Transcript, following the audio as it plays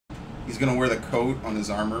He's gonna wear the coat on his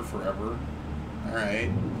armor forever.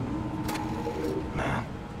 Alright. Men,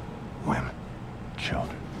 women,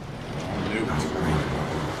 children. Dude. I'm screaming,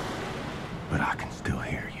 but I can still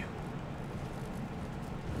hear you.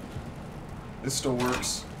 This still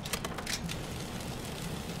works.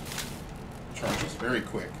 Charges very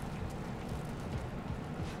quick.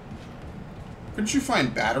 Couldn't you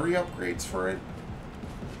find battery upgrades for it?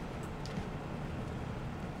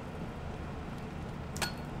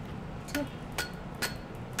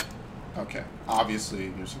 Okay,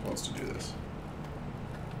 obviously you're supposed to do this.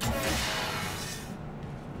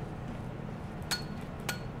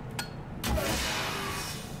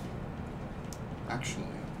 Actually,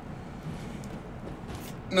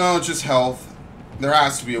 no, it's just health. There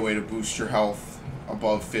has to be a way to boost your health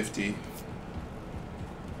above 50.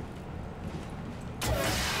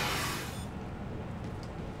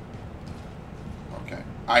 Okay,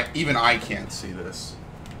 even I can't see this.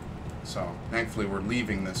 So, thankfully, we're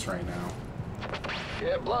leaving this right now.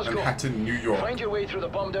 Yeah, Glasgow. And head to New York. Find your way through the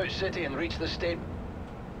bombed-out city and reach the state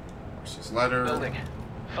Versus letter. building.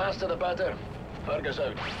 Faster the better. Fergus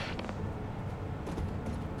out.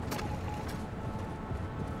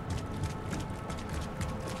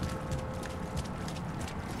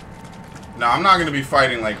 Now, I'm not going to be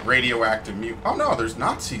fighting, like, radioactive mute. Oh, no, there's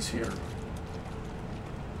Nazis here.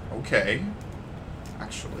 Okay.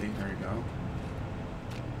 Actually, there you go.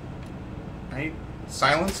 Right?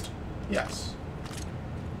 Silenced? Yes.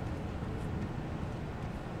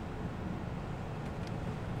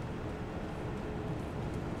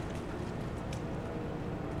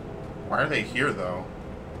 Why are they here, though?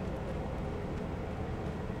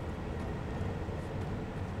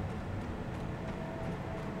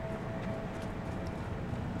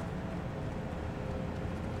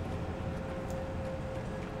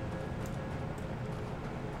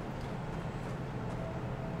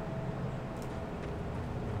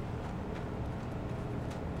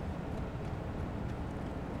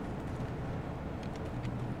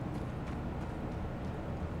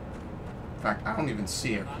 In fact, I don't even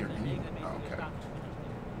see it here anymore. Oh, okay.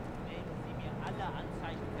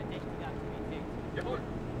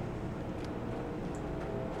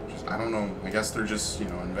 I don't know. I guess they're just, you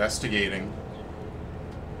know, investigating.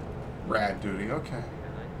 Rad duty. Okay.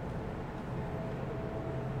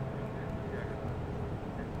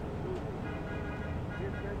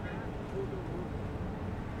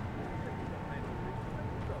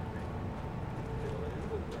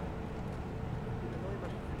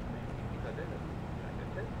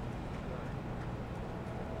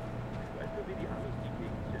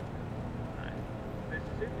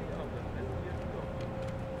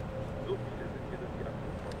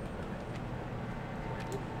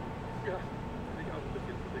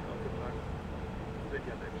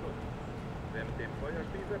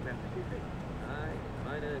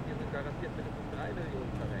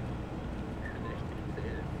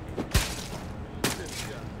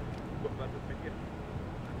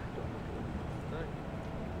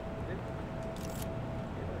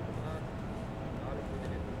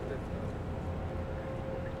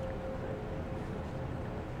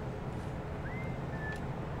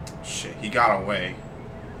 Shit, he got away.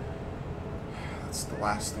 That's the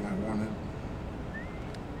last thing I wanted.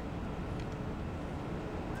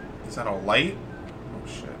 Is that a light? Oh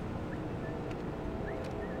shit.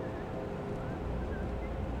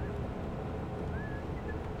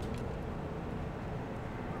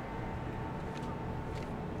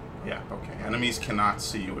 Yeah, okay. Enemies cannot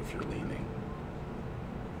see you if you're leaning.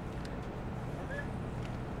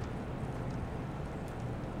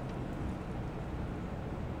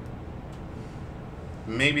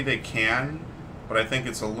 Maybe they can, but I think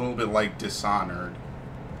it's a little bit like Dishonored.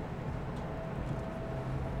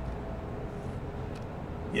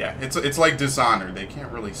 Yeah, it's like Dishonored. They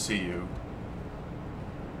can't really see you.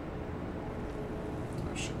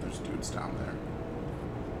 Oh shit, there's dudes down there.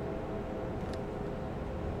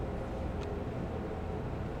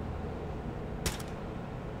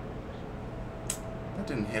 That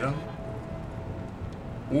didn't hit him.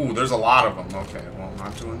 Ooh, there's a lot of them. Okay, well, I'm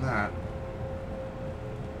not doing that.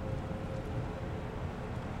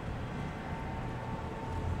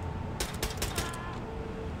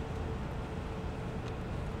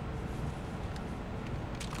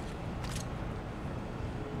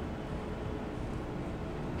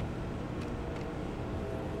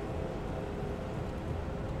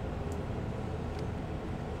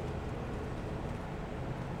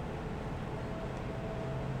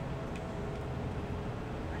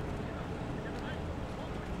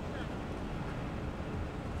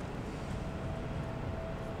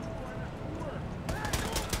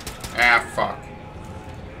 Ah, fuck.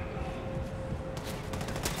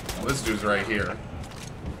 Well, this dude's right here.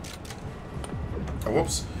 Oh,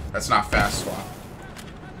 whoops. That's not fast swap.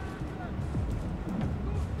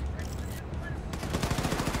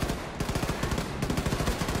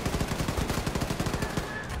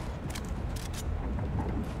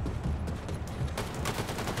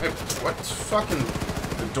 Hey, what fucking...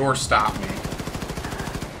 The door stopped me.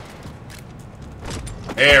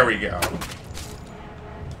 There we go.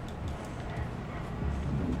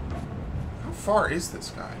 How far is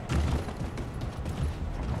this guy?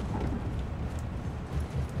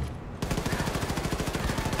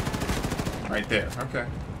 Right there, okay.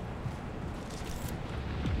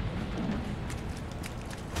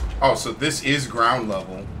 Oh, so this is ground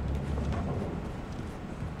level.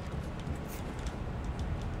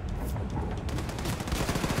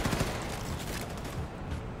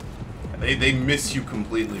 They miss you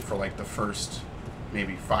completely for like the first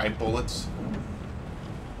maybe 5 bullets.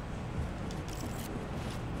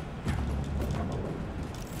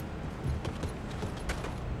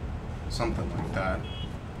 Something like that.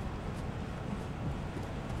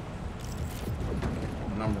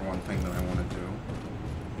 The number one thing that I want to do.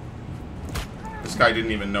 This guy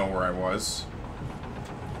didn't even know where I was.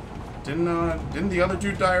 Didn't the other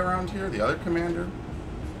dude die around here? The other commander?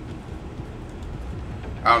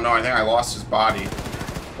 I don't know, I think I lost his body.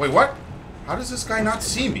 Wait, what? How does this guy not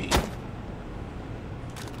see me?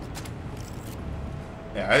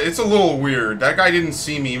 Yeah, it's a little weird. That guy didn't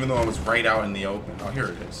see me even though I was right out in the open. Oh, here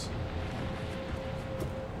it is.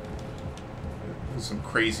 This is some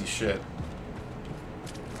crazy shit.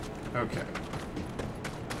 Okay.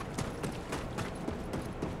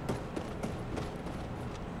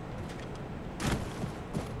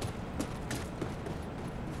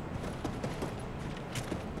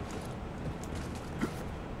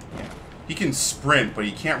 He can sprint, but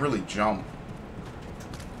he can't really jump.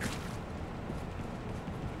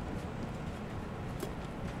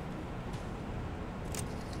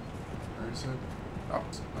 Where is it? Oh,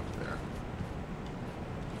 it's up there.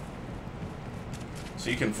 So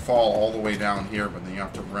you can fall all the way down here, but then you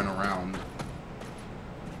have to run around.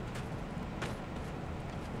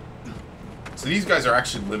 So these guys are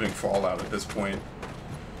actually living Fallout at this point.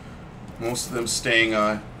 Most of them staying,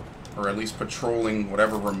 or at least patrolling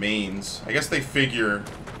whatever remains. I guess they figure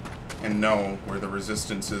and know where the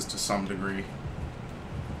resistance is to some degree.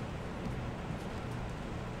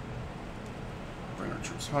 Bring our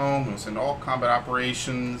troops home. We'll send all combat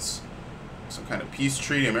operations. Some kind of peace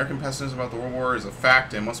treaty. American pessimism about the World War is a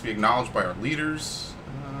fact and must be acknowledged by our leaders.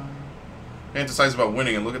 Fantasize about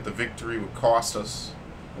winning and look at the victory would cost us.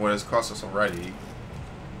 What has cost us already.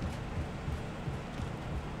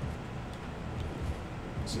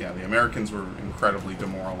 So yeah, the Americans were incredibly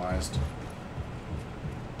demoralized.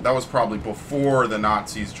 That was probably before the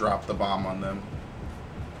Nazis dropped the bomb on them.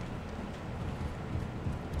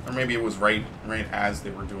 Or maybe it was right as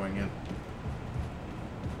they were doing it.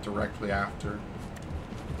 Directly after.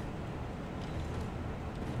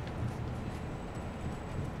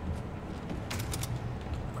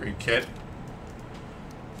 Great kit.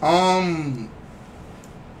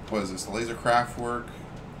 What is this? The laser craft work?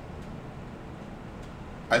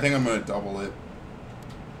 I think I'm going to double it.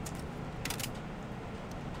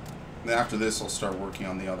 Then after this, I'll start working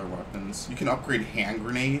on the other weapons. You can upgrade hand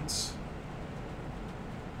grenades.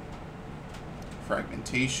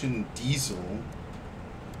 Fragmentation, diesel.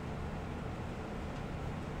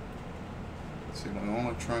 Let's see, when all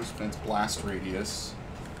electronics spends blast radius.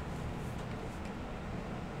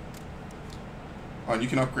 Oh, and you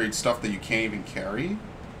can upgrade stuff that you can't even carry?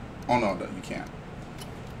 Oh no, you can't.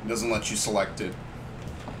 It doesn't let you select it.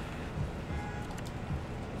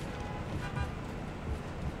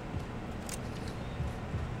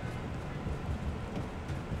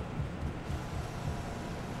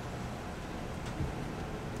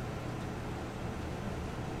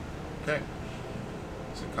 Okay.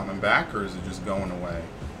 Is it coming back or is it just going away?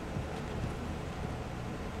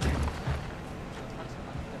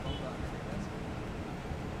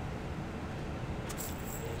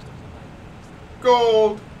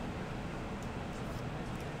 Gold!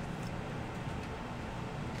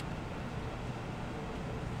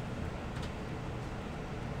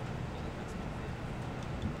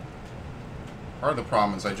 Part of the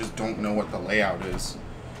problem is I just don't know what the layout is.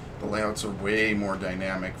 The layouts are way more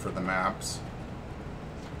dynamic for the maps.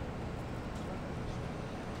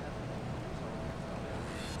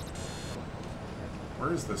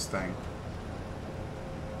 Where is this thing?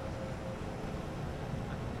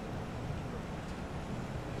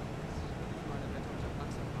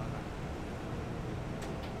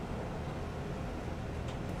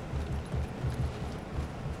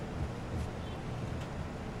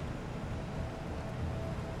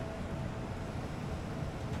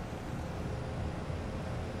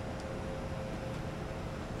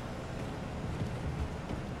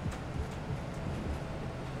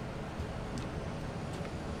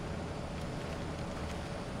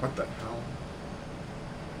 What the hell?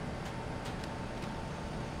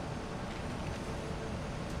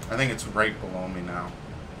 I think it's right below me now.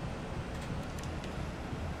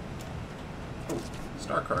 Oh,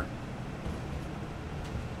 star card.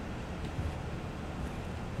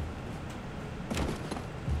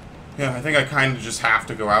 Yeah, I think I kind of just have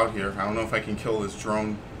to go out here. I don't know if I can kill this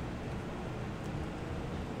drone.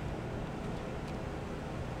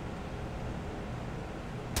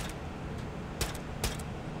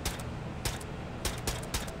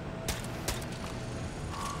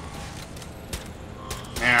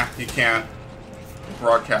 Nah, you can't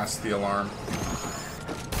broadcast the alarm.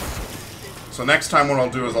 So next time what I'll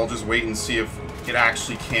do is I'll just wait and see if it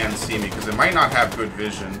actually can see me, because it might not have good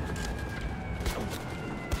vision.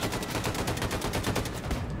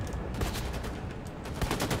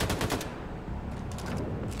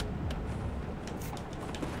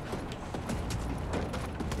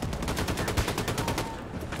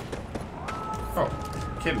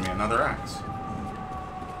 Oh, kidding me, another axe.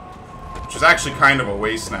 Which is actually kind of a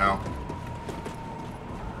waste now.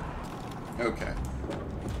 Okay.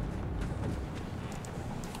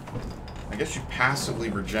 I guess you passively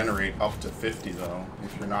regenerate up to 50, though,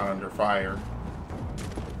 if you're not under fire.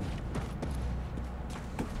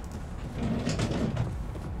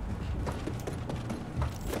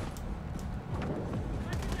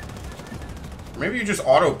 Maybe you just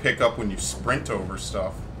auto pick up when you sprint over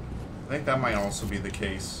stuff. I think that might also be the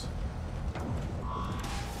case.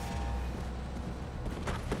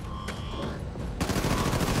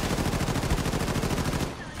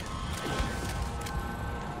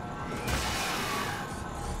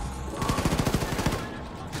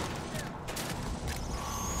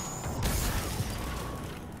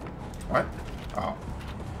 What? Oh.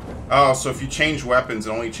 Oh, so if you change weapons, it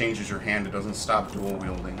only changes your hand. It doesn't stop dual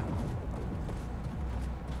wielding. I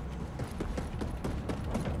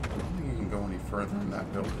don't think you can go any further in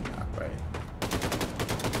that building that way.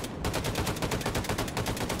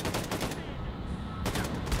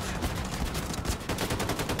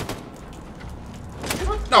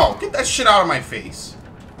 No, get that shit out of my face.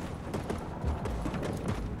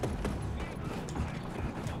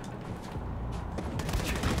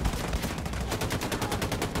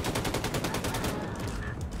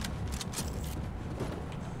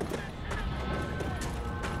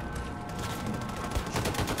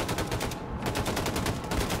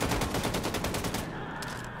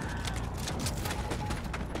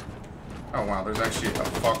 Oh wow, there's actually a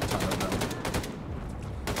fuck ton of them.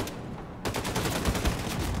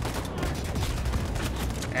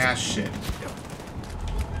 Ah, shit.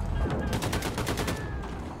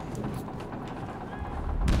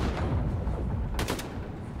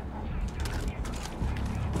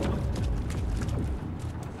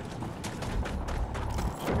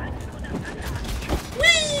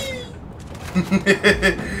 Whee!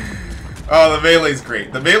 Oh, the melee's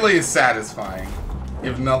great. The melee is satisfying,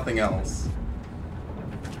 if nothing else.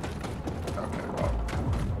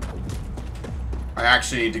 I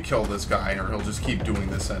actually need to kill this guy, or he'll just keep doing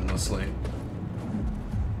this endlessly.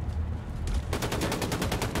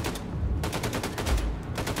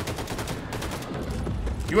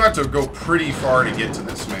 You have to go pretty far to get to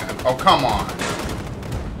this man. Oh, come on.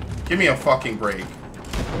 Give me a fucking break.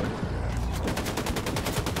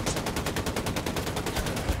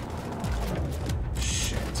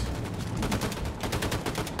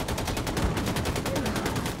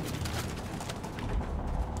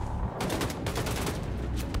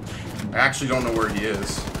 I actually don't know where he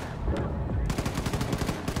is.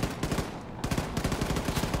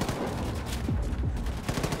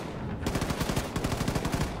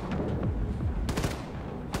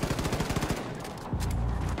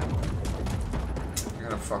 I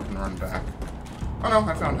gotta fucking run back. Oh no,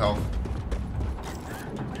 I found health.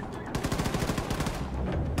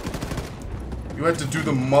 You had to do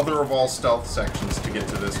the mother of all stealth sections to get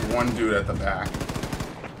to this one dude at the back.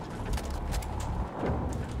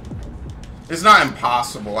 It's not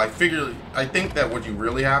impossible. I think that what you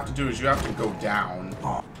really have to do is you have to go down.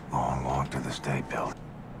 Long walk to the state building.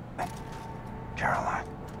 Caroline,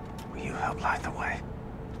 will you help light the way?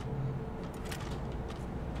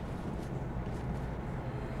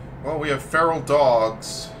 Well, we have feral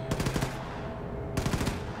dogs.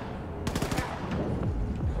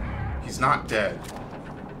 He's not dead.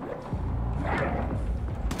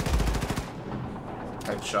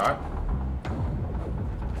 Headshot.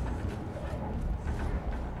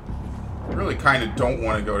 I really kind of don't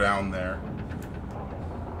want to go down there.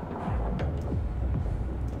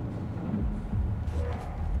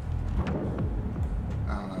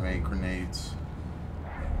 I don't have any grenades.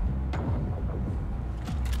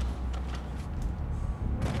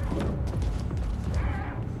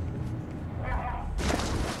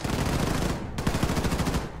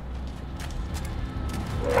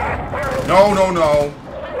 No, no, no.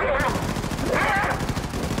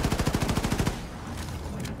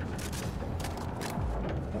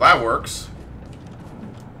 Well, that works.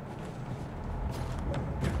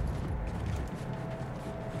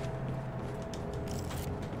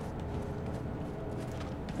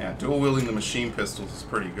 Yeah, dual wielding the machine pistols is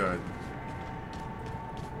pretty good.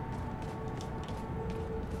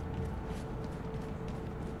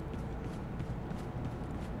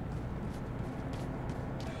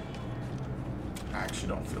 I actually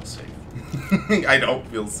don't feel safe. I don't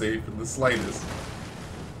feel safe in the slightest.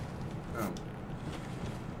 Oh.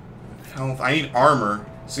 Health. I need armor.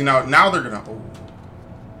 See, now they're gonna... Oh.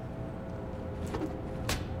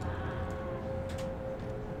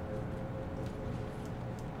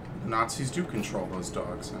 The Nazis do control those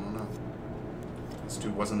dogs. I don't know. This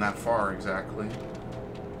dude wasn't that far, exactly.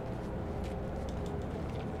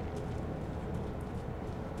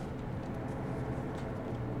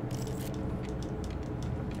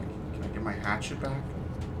 Can I get my hatchet back?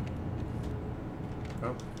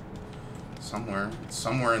 Oh. Somewhere. It's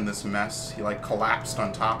somewhere in this mess. He, like, collapsed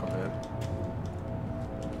on top of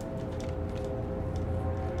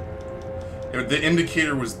it. The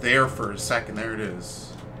indicator was there for a second. There it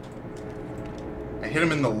is. I hit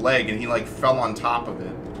him in the leg and he like fell on top of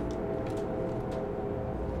it.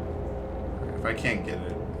 If I can't get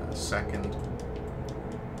it, a second.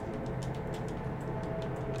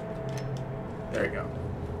 There you go.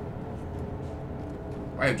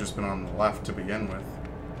 I had just been on the left to begin with.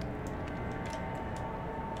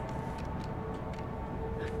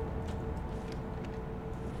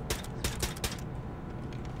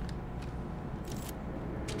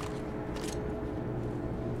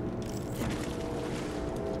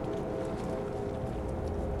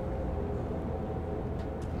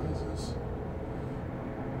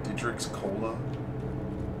 Cola.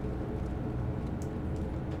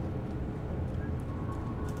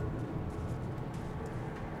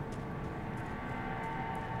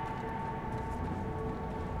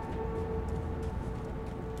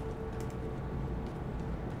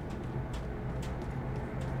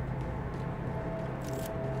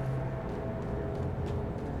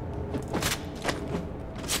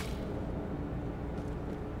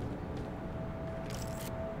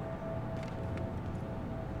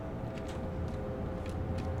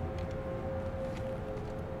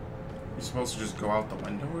 Supposed to just go out the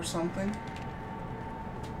window or something?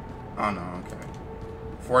 Oh no, okay.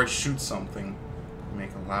 Before I shoot something,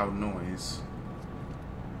 make a loud noise.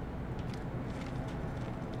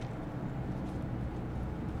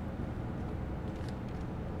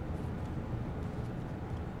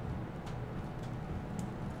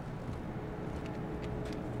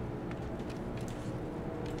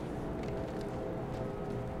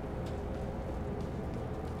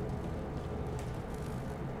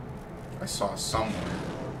 I saw somewhere.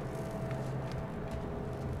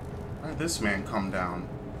 Why did this man come down?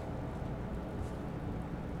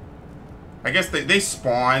 I guess they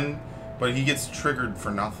spawn, but he gets triggered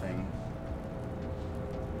for nothing.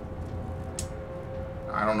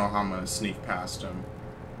 I don't know how I'm gonna sneak past him.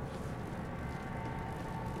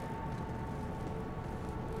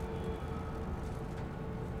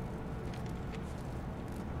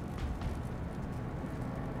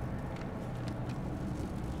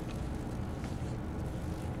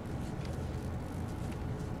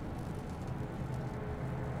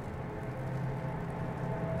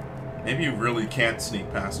 Maybe you really can't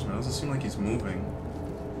sneak past him. It doesn't seem like he's moving.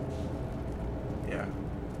 Yeah.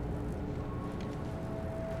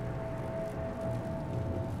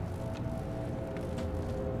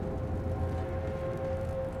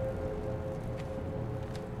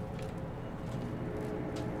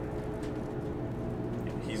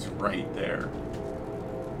 He's right there.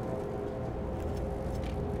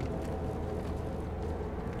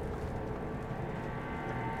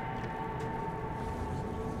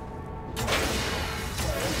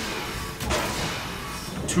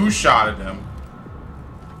 Two-shotted him.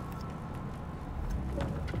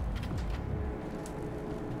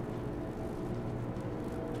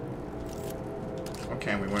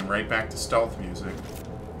 Okay, we went right back to stealth music.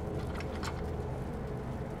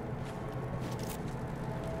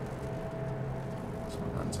 So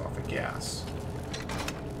it runs off of gas.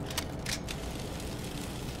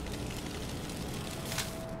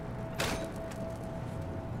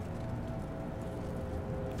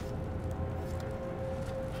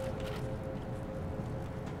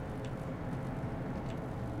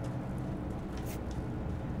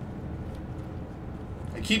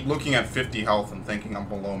 I keep looking at 50 health and thinking I'm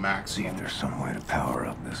below maximum. See if there's some way to power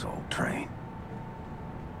up this old train.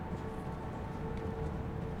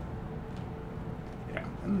 Yeah,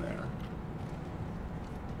 in there.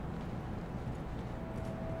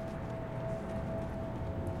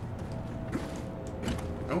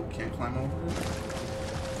 Can't climb over it?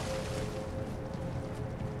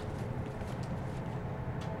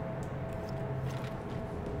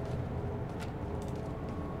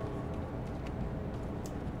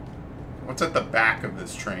 What's at the back of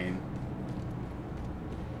this train?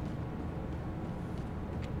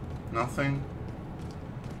 Nothing?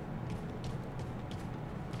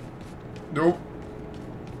 Nope.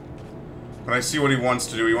 But I see what he wants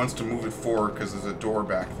to do. He wants to move it forward because there's a door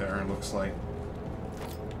back there, it looks like.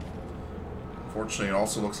 Unfortunately, it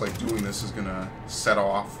also looks like doing this is going to set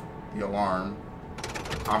off the alarm.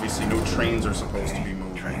 Obviously, no trains are supposed to be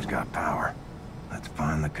moving. Train's got power. Let's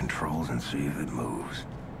find the controls and see if it moves.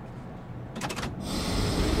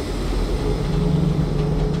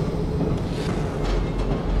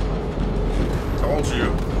 Told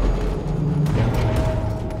you.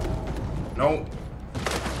 Nope.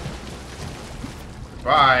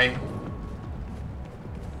 Bye.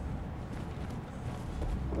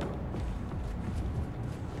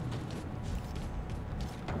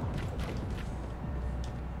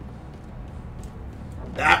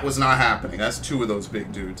 That was not happening. That's two of those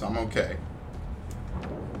big dudes. I'm okay.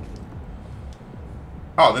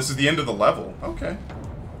 Oh, this is the end of the level. Okay.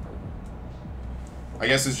 I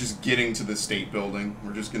guess it's just getting to the state building.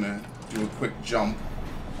 We're just gonna do a quick jump.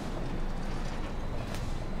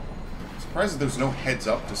 Surprised that there's no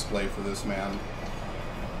heads-up display for this, man.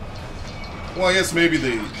 Well, I guess maybe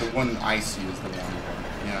the one I see is the one.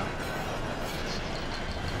 Yeah.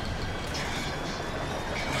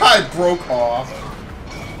 I broke off.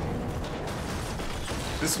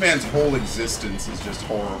 This man's whole existence is just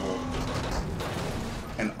horrible.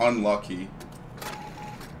 And unlucky.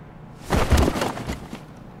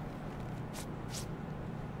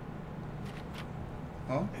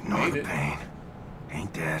 Well, Ignore made the it. pain.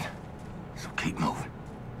 Ain't dead. So keep moving.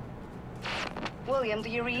 William, do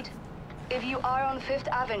you read? If you are on 5th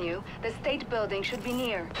Avenue, the state building should be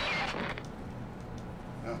near.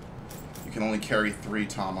 Oh. You can only carry 3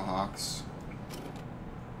 tomahawks.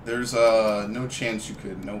 There's no chance you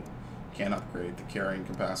could. Nope. Can't upgrade the carrying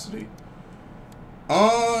capacity.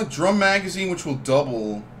 Drum magazine, which will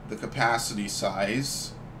double the capacity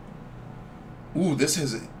size. Ooh, this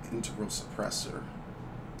has an integral suppressor.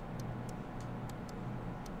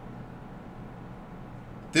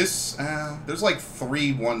 This, there's like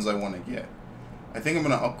 3 ones I want to get. I think I'm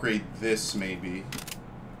going to upgrade this, maybe.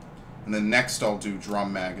 And then next I'll do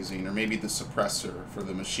drum magazine, or maybe the suppressor for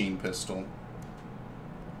the machine pistol.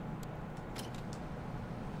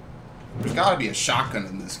 There's got to be a shotgun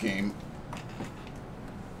in this game.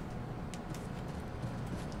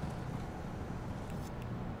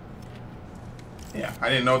 Yeah, I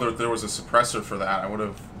didn't know that there was a suppressor for that. I would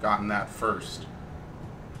have gotten that first.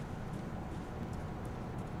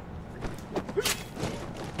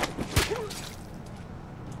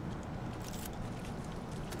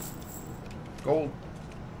 Gold.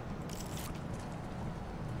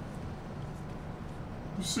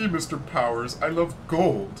 You see, Mr. Powers, I love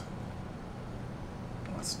gold.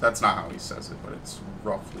 Well, that's not how he says it, but it's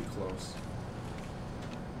roughly close.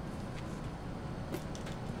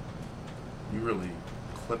 You really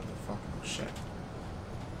clipped the fucking shit.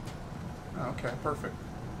 Oh, okay, perfect.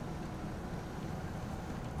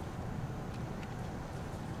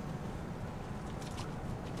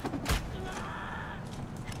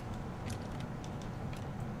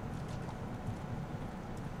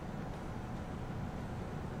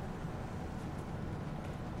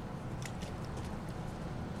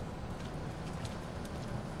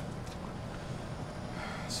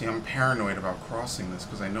 See, I'm paranoid about crossing this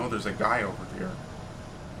because I know there's a guy over here.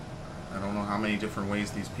 I don't know how many different ways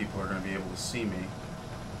these people are going to be able to see me.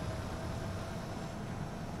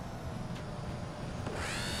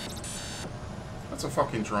 That's a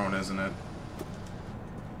fucking drone, isn't it?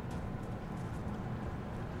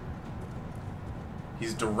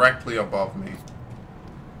 He's directly above me.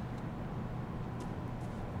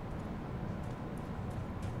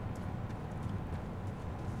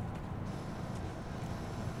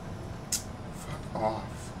 Fuck off.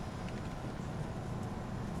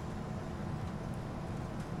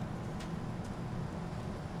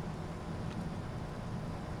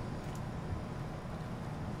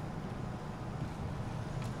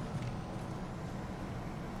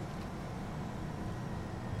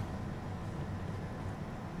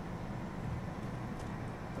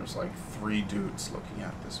 There's like 3 dudes looking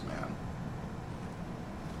at this man.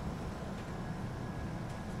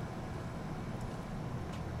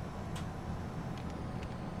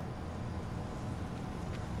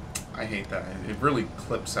 I hate that. It really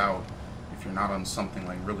clips out if you're not on something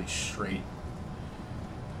like really straight.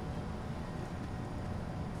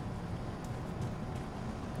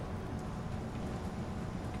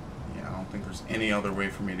 think there's any other way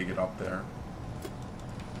for me to get up there.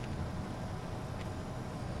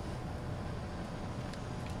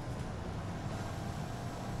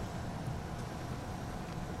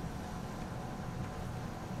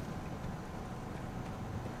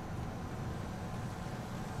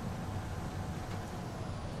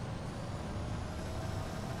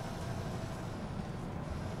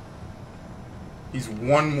 He's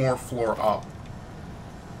one more floor up.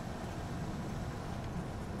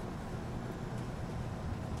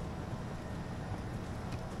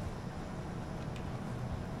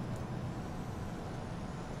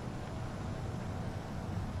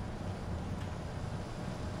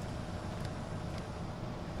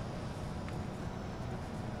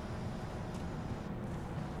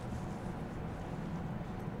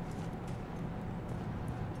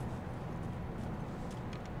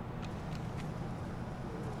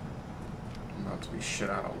 To be shit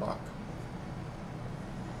out of luck.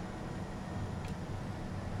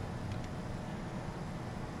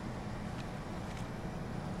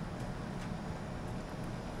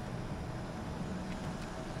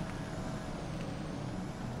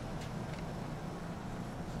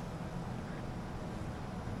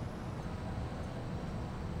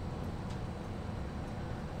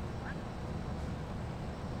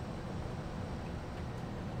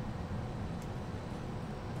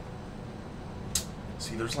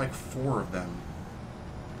 See, there's like 4 of them.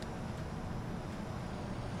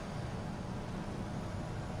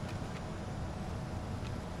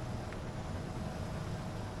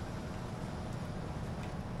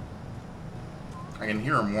 I can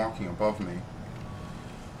hear him walking above me.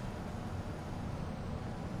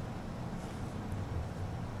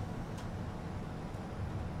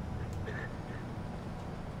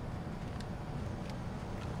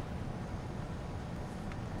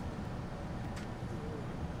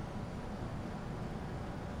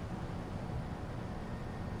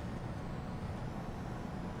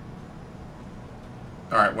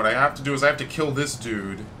 Alright, what I have to do is I have to kill this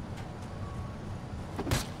dude.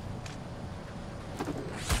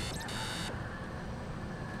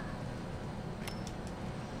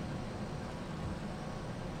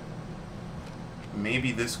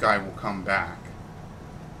 Maybe this guy will come back.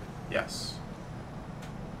 Yes.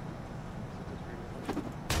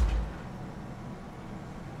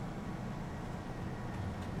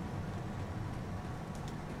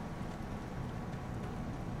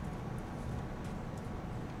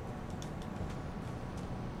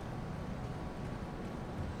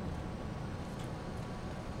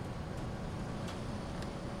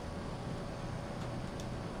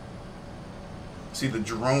 See, the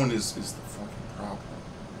drone is the fucking problem.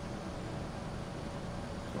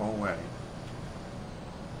 Go away.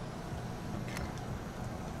 Okay.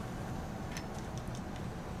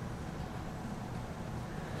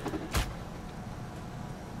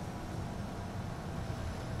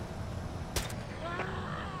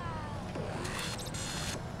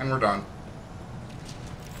 And we're done.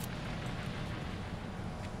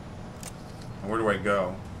 Where do I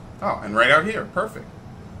go? Oh, and right out here. Perfect.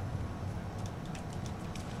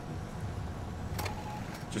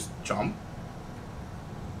 Just jump.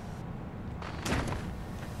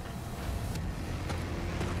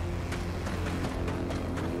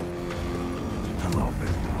 Hello,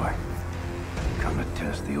 big boy. Come to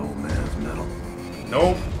test the old man's mettle?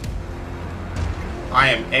 Nope. I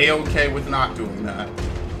am A-okay with not doing that.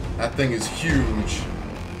 That thing is huge.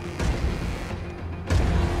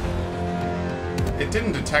 It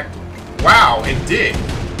didn't detect... Wow, it did.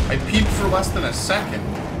 I peeked for less than a second.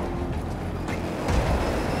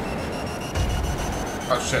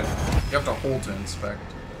 Oh shit. You have to hold to inspect.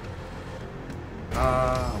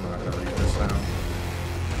 I'm not gonna read this now.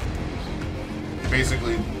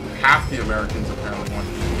 Basically, half the Americans apparently want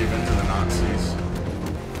to give in to the Nazis.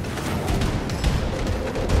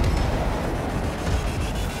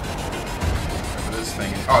 This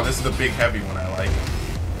thing. Oh, this is the big heavy one I like.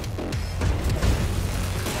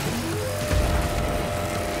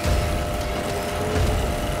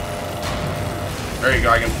 There you go,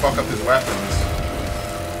 I can fuck up his weapons.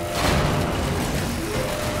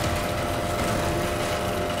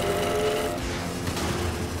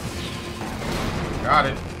 Got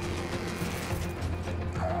it.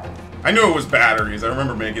 I knew it was batteries. I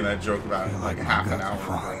remember making that joke about it like half an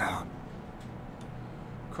hour ago.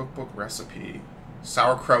 Cookbook recipe.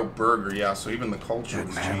 Sauerkraut burger, yeah, so even the culture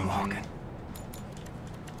is changing.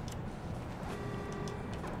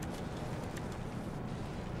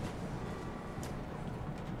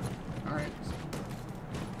 Alright.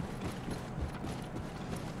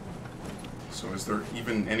 So is there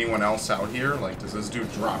even anyone else out here? Like, does this dude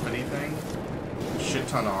drop anything? Shit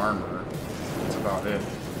ton of armor. That's about it.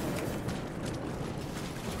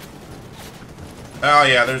 Oh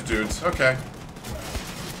yeah, there's dudes. Okay.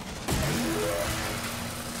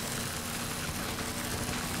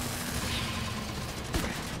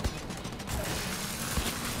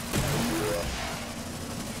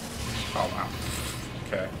 Oh wow.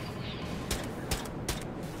 Okay.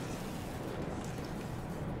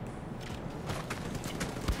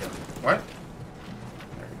 What?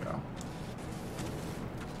 There you go.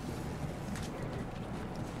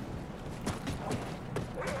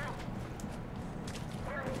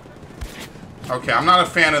 Okay, I'm not a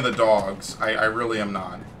fan of the dogs. I really am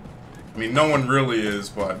not. I mean, no one really is,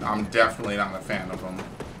 but I'm definitely not a fan of them.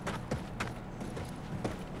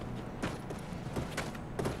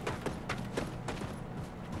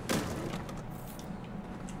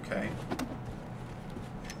 Okay.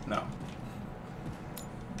 No.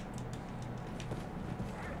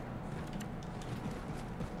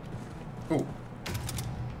 Ooh.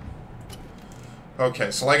 Okay,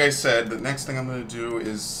 so like I said, the next thing I'm going to do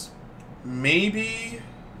is maybe...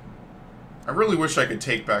 I really wish I could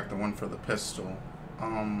take back the one for the pistol.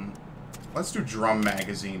 Let's do drum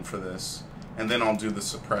magazine for this. And then I'll do the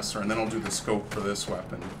suppressor, and then I'll do the scope for this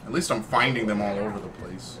weapon. At least I'm finding them all over the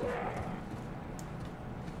place.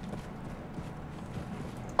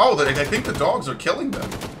 Oh, I think the dogs are killing them.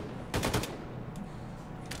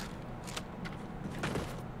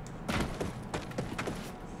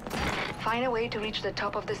 Find a way to reach the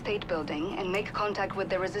top of the state building and make contact with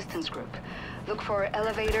the resistance group. Look for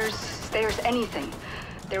elevators, stairs, anything.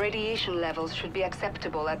 The radiation levels should be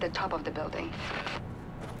acceptable at the top of the building.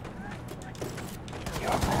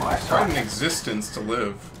 Your boy, Quite an existence to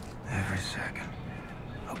live. every second.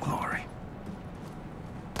 A glory.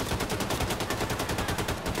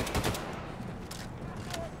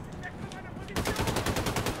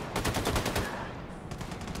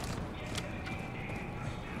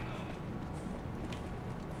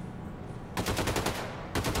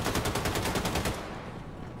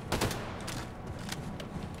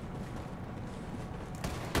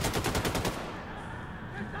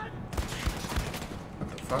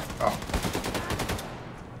 Oh.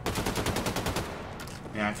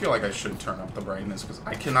 Yeah, I feel like I should turn up the brightness because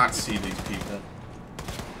I cannot see these people.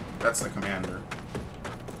 That's the commander.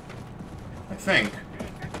 I think.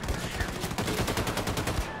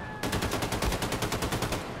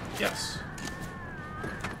 Yes.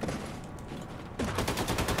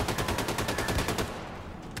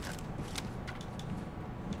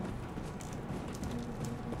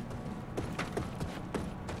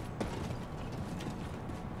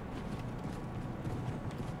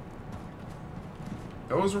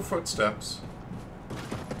 Those were footsteps.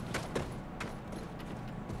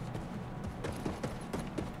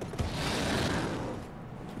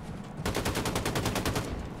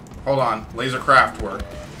 Hold on. Laser craft work.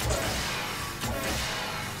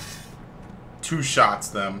 2 shots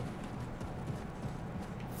them.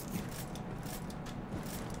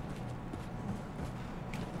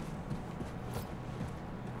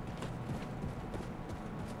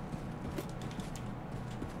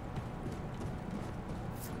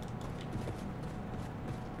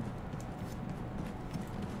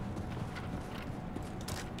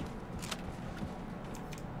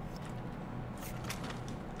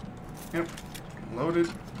 Yep. Loaded.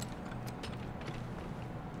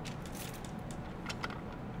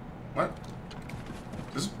 What?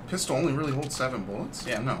 This pistol only really holds 7 bullets?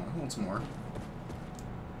 Yeah, no, it holds more.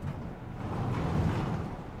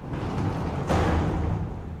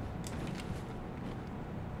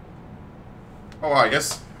 Oh, wow, I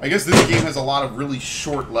guess this game has a lot of really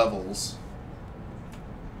short levels.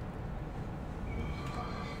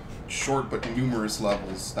 Short but numerous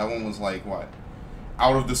levels. That one was like, what?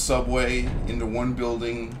 Out of the subway, into one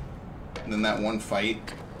building, and then that one fight.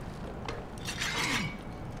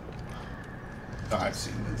 Oh, I've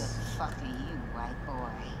seen this. The fuck are you, white boy?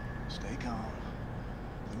 Stay calm.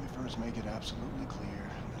 Let me first make it absolutely clear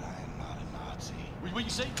that I am not a Nazi. What you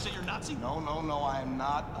say? You say you're a Nazi? No, I am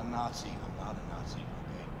not a Nazi. I'm not a Nazi,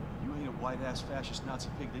 okay? You ain't a white-ass fascist Nazi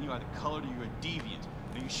pig, then you're either colored or you're a deviant.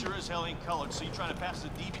 And you sure as hell ain't colored, so you're trying to pass as a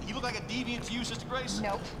deviant. You look like a deviant to you, Sister Grace?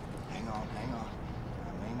 Nope. Hang on.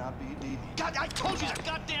 I may not be a deviant. God, I told you he's a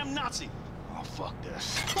goddamn Nazi! Oh, fuck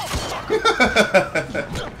this. Motherfucker!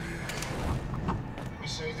 Let me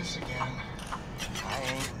say this again. I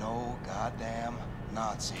ain't no goddamn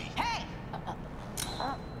Nazi. Hey!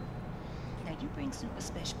 Now you bring Super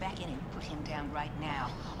Special back in and you put him down right now,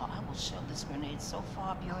 or I will shove this grenade so far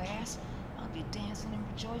up your ass, I'll be dancing and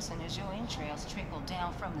rejoicing as your entrails trickle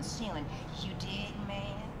down from the ceiling. You dig,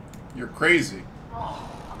 man? You're crazy.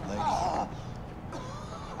 Lady,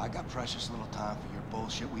 I got precious little time for your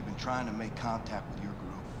bullshit. We've been trying to make contact with your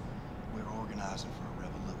group. We're organizing for a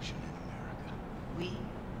revolution in America. We?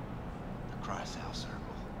 The Chrysal Circle.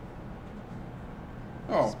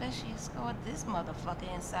 Oh, Especially escort this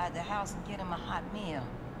motherfucker inside the house and get him a hot meal.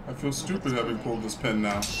 I feel stupid having pulled this pin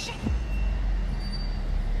now. Shit.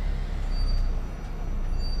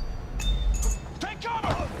 Take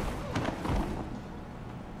cover!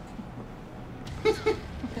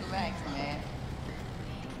 Relax, man.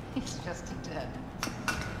 He's just a dud.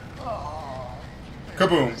 Oh.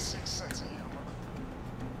 Kaboom. Sixth sense of humor.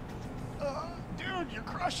 Dude, you're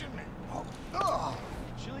crushing me. Oh.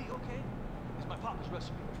 Chili, okay? It's my papa's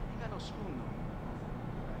recipe. You got no spoon,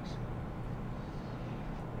 though. Thanks.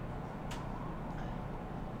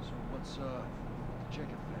 So what's, the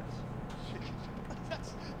chicken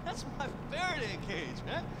fence? That's my Faraday cage,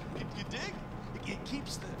 man. You dig? It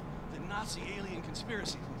keeps the Nazi alien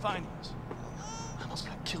conspiracy from finding us. I almost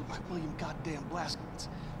got killed by William goddamn Blazkowicz.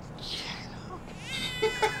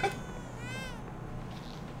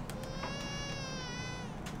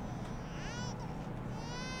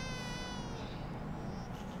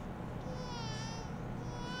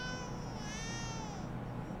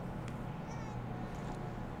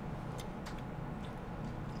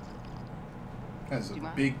 That's a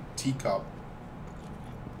big teacup.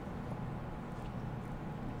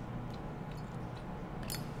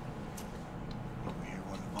 Over here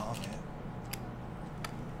when the bomb hit.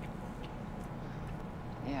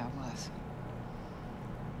 Yeah, I was.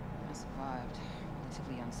 I survived,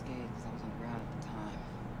 relatively unscathed because I was on the ground at the time.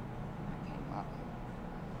 I came up.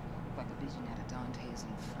 Like a vision out of Dante's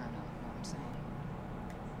Inferno, you know what I'm saying?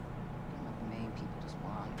 Like the main people just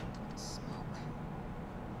wandering through the smoke.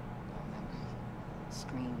 I remember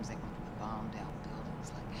screams echoing from the bombed out buildings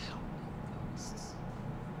like howling ghosts.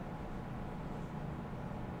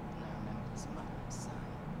 And I remember his mother and son.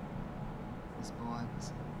 This boy was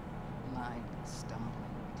blindly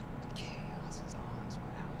stumbling through the chaos. His arms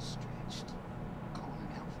were outstretched,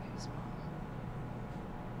 calling out for his mom.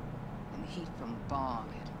 And the heat from the bomb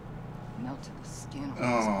had melted the skin off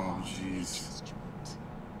his arms. Jeez. Just drooped.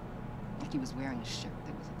 Like he was wearing a shirt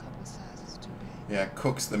that was a couple of sizes too big. Yeah, it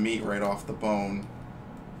cooks the meat right off the bone.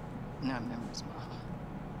 And I remember his mom.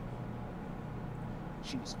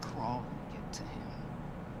 She was crawling to get to him.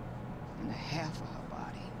 And the half of her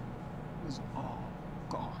body was all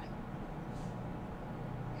gone.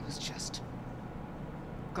 It was just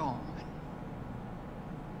gone.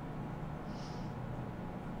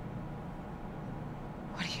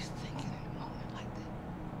 What are you thinking in a moment like that?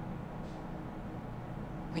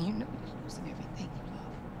 When you know you're losing everything you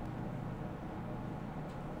love.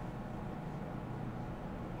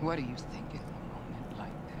 What are you thinking in a moment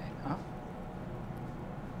like that, huh?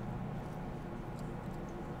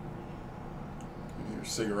 Your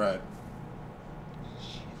cigarette.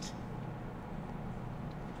 Shit.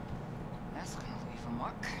 That's gonna leave a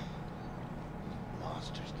mark.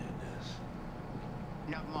 Monsters did this.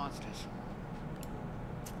 Not monsters.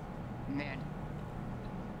 Men.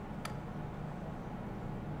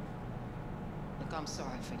 Look, I'm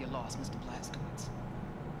sorry for your loss, Mr. Blazkowicz.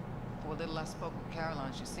 For a little I spoke with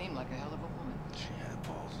Caroline, she seemed like a hell of a woman. She had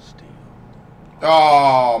balls of steel.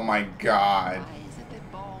 Oh my god. Why is it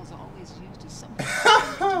that balls are always used as some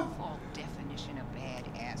default definition of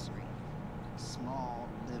badassery? Small,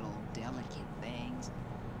 little, delicate things.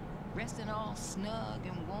 Resting all snug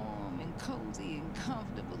and warm and cozy and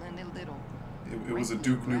comfortable in their little... It was a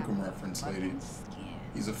Duke Nukem reference, lady.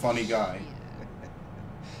 He's a funny guy.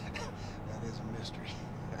 That is a mystery.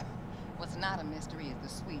 What's not a mystery is the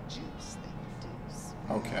sweet juice they produce.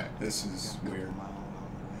 Okay, this is Got a couple weird. miles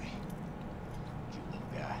along the way. Cute little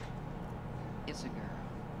guy. It's a girl.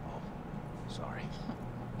 Oh, sorry.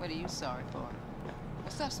 What are you sorry for?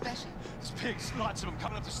 What's up, Special? It's pigs, lots of them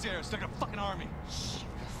coming up the stairs. They're like a fucking army. Shit,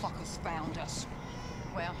 the fuckers found us.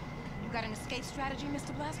 Well, you got an escape strategy,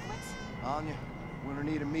 Mr. Blazkowicz? Anya, we're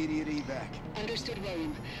gonna need immediate evac. Understood,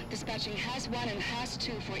 William. Dispatching Has 1 and Has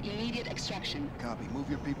 2 for immediate extraction. Copy. Move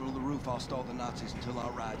your people to the roof. I'll stall the Nazis until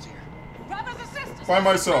our ride's here. Brothers and sisters! By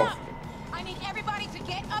myself. Come. I need everybody to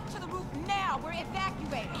get up to the roof now. We're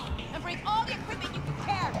evacuating. And bring all the equipment you can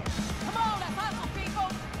carry. Come on, let's hustle, people!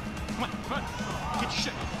 Come on, get your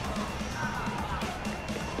shit.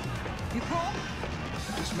 You cool?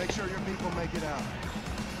 Just make sure your people make it out.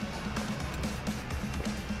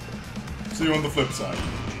 See you on the flip side.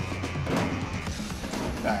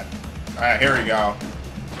 That. Alright, here we go.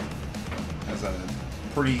 That's a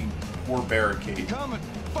pretty poor barricade. Come and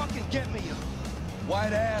fucking get me, you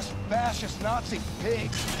white-ass fascist Nazi pig.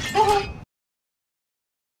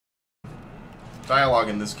 Dialogue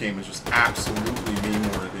in this game is just absolutely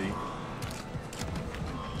meme-worthy.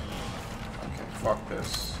 fuck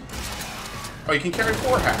this. Oh, you can carry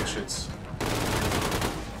 4 hatchets.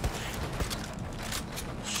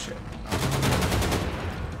 Shit.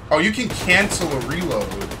 Oh, you can cancel a reload.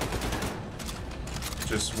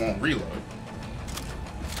 Just won't reload.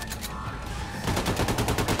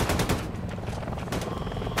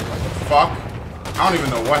 What the fuck? I don't even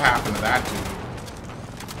know what happened to that dude.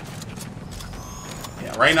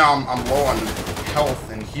 Yeah, right now I'm low on health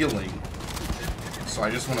and healing. So I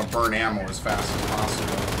just want to burn ammo as fast as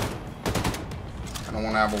possible. I don't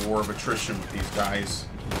want to have a war of attrition with these guys.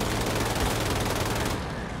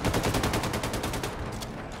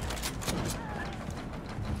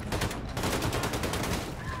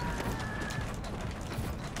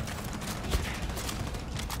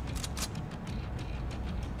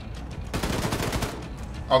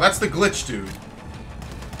 Oh, that's the glitch dude.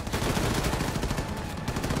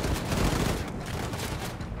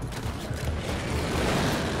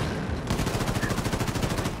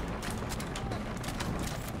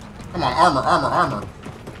 Come on, armor, armor, armor.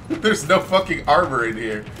 There's no fucking armor in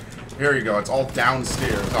here. Here you go, it's all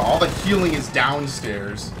downstairs. Oh, all the healing is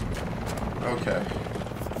downstairs. Okay.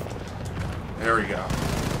 There we go.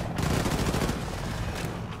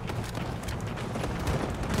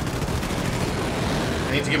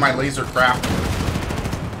 I need to get my laser craft.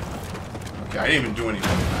 Okay, I didn't even do anything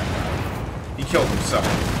to that guy. He killed himself.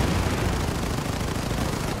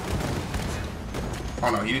 Oh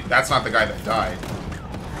no, that's not the guy that died.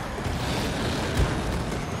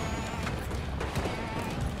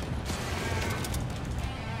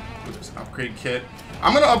 Ooh, there's an upgrade kit.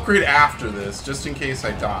 I'm gonna upgrade after this, just in case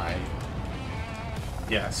I die.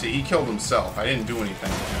 Yeah, see, he killed himself. I didn't do anything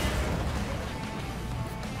to him.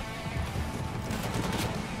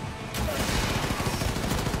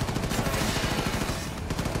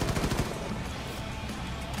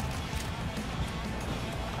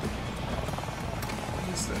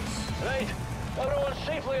 Right, everyone's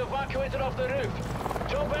safely evacuated off the roof.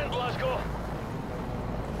 Jump in, Glasgow.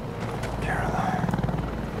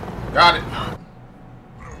 Caroline. Got it.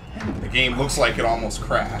 The game looks like it almost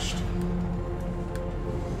crashed.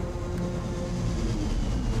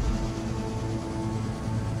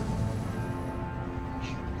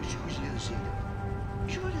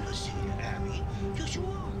 You're a little senior, Abby. Yes, you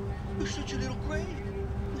are. You're such a little Grace.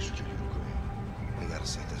 You're such a little Grace. We gotta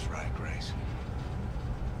set this right, Grace.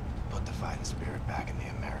 Put the fighting spirit back in the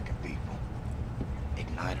American people.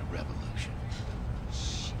 Ignite a revolution.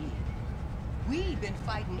 Shit. We've been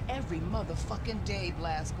fighting every motherfucking day,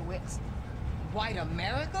 Blazkowicz. White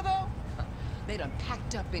America, though? They done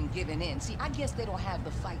packed up and given in. See, I guess they don't have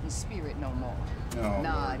the fighting spirit no more. Oh,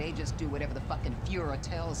 nah, Lord. they just do whatever the fucking Fuhrer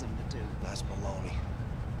tells them to do. That's baloney.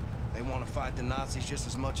 They want to fight the Nazis just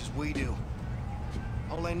as much as we do.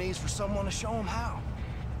 All they need is for someone to show them how.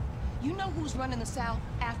 You know who's running the South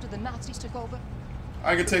after the Nazis took over?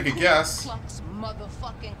 I could take a guess. Ku Klux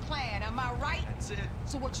motherfucking Klan, am I right? That's it.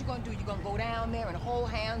 So what you gonna do? You gonna go down there and hold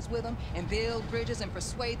hands with them and build bridges and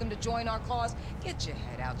persuade them to join our cause? Get your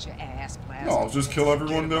head out your ass, Blaz. No, I'll just kill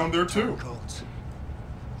everyone down there too. Turncoats.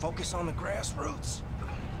 Focus on the grassroots.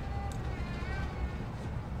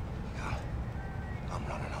 Yeah, I'm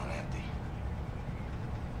running on empty.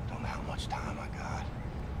 Don't know how much time I got.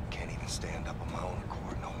 Can't even stand up on my own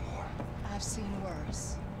accord no more. I've seen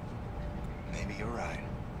worse. Maybe you're right.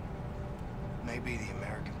 Maybe the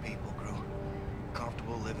American people grew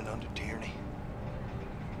comfortable living under tyranny.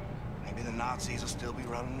 Maybe the Nazis will still be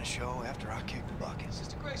running the show after I kick the bucket.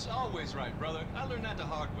 Sister Grace always right, brother. I learned that the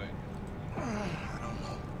hard way. I don't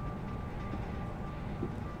know.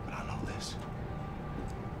 But I know this.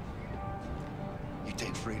 You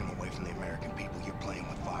take freedom away from the American people, you're playing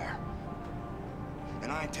with fire.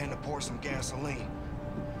 And I intend to pour some gasoline.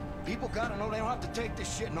 People gotta know they don't have to take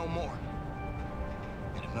this shit no more.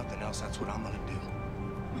 And if nothing else, that's what I'm gonna do.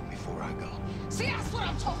 Before I go. See, that's what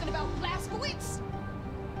I'm talking about, Blazkowicz.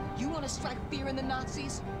 You want to strike fear in the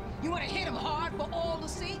Nazis? You want to hit them hard for all to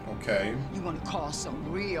see? Okay. You want to cause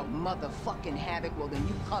some real motherfucking havoc? Well, then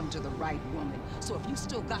you come to the right woman. So if you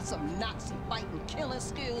still got some Nazi fighting, killing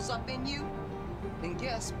skills up in you, then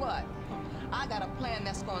guess what? I got a plan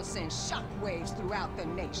that's gonna send shockwaves throughout the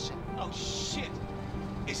nation. Oh, shit.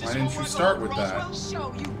 Is this Why didn't all you right start over with that?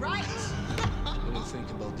 Roswell? Show you right. What do you think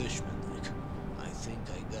about this, Mendick? I think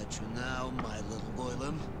I got you now, my little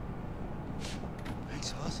golem.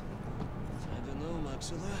 Thanks, Hoss. I don't know,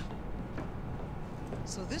 Maxilla.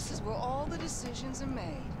 So this is where all the decisions are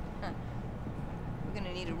made. Huh. We're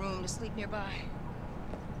gonna need a room to sleep nearby.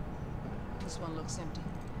 This one looks empty.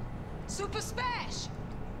 Super Spash!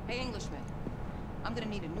 Hey, Englishman. I'm gonna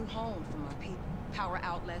need a new home for my people. Power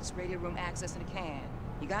outlets, radio room access, and a can.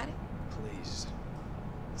 You got it? Please.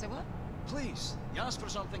 Say what? Please. You ask for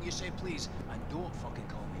something, you say please, and don't fucking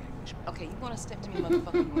call me English. Okay, you wanna step to me,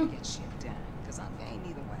 motherfucker, you wanna get shit done. Cause I'm game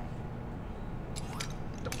either way.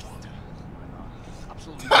 Don't want to. Why not?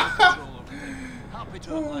 Absolutely no control over me. Happy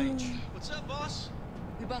to oblige. What's up, boss?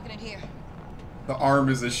 We bunking it here. The arm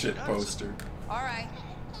is a shit poster. Alright.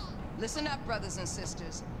 Listen up, brothers and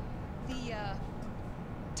sisters. The,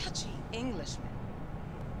 touchy Englishman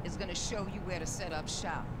is gonna show you where to set up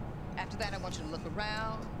shop. After that, I want you to look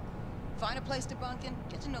around, find a place to bunk in,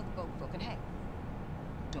 get to know the boat folk, and hey,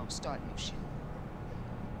 don't start no shit.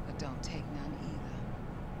 But don't take none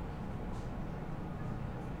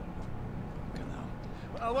either.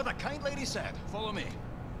 Genau. What the kind lady said. Follow me.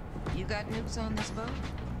 You got nukes on this boat?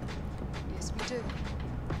 Yes, we do.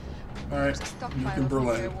 Alright, There's a nuke stockpile in of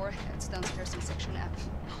nuclear Berlin. warheads downstairs in Section F.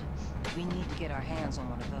 We need to get our hands on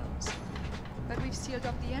one of those. But we've sealed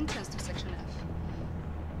up the entrance to Section F.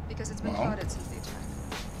 Because it's been Well. flooded since the attack.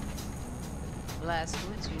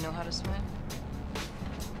 Blastwoods, you know how to swim?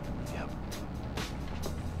 Yep.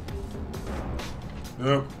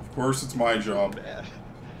 Yep, of course it's my job.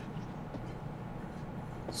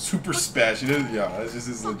 Super Special. Yeah, that's just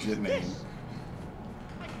his legit name.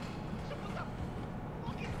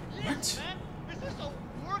 What? Is this a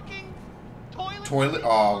working toilet? Toilet?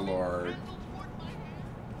 Oh, Lord.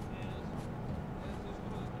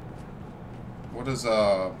 What is,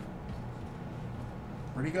 where'd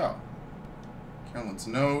he go? Carolyn's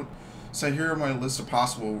note. So here are my list of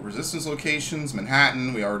possible resistance locations.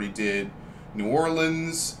 Manhattan, we already did. New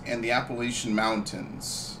Orleans, and the Appalachian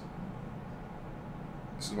Mountains.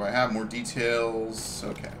 This is where I have more details.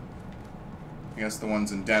 Okay. I guess the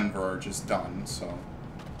ones in Denver are just done, so.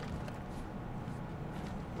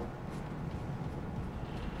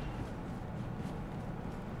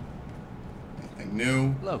 Anything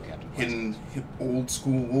new? Hello, Captain. Hidden old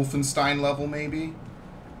school Wolfenstein level, maybe?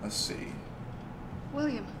 Let's see.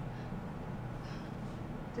 William.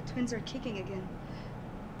 The twins are kicking again.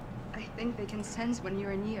 I think they can sense when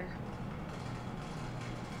you're near.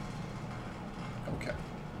 Okay.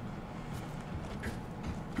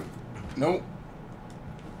 Nope.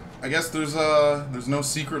 I guess there's no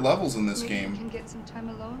secret levels in this Maybe game. we can get some time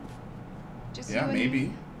alone? Just Yeah, you and maybe.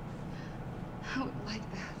 me? I would like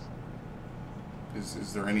that.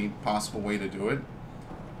 Is there any possible way to do it?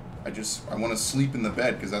 I want to sleep in the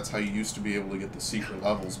bed because that's how you used to be able to get the secret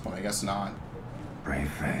levels, but I guess not.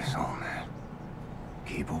 Brave face on that.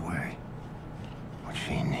 Keep away. What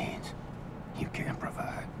she needs, you can't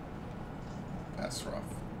provide. That's rough.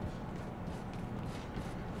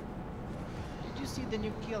 Did you see the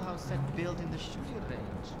new kill house set built in the shooting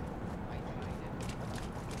range? I tried it.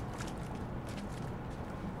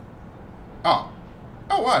 Oh.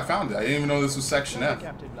 Oh, wow, I found it. I didn't even know this was Section F.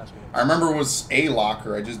 I remember it was a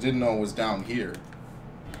locker. I just didn't know it was down here.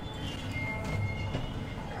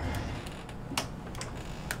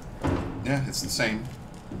 Yeah, it's the same.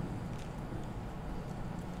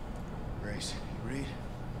 Grace, you read?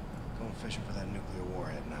 Going fishing for that nuclear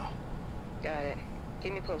warhead now. Got it.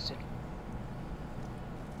 Keep me posted.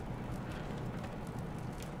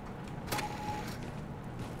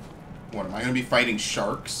 What, am I going to be fighting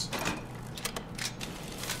sharks?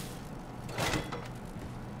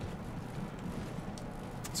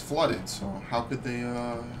 It's flooded, so how could they,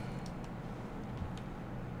 I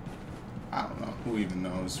don't know. Who even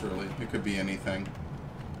knows, really? It could be anything.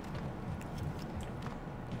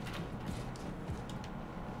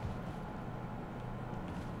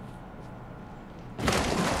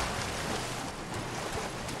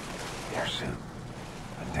 Your suit,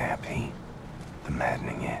 the damp heat, the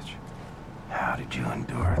maddening itch. How did you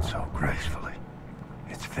endure it so gracefully?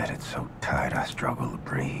 It's fitted so tight I struggle to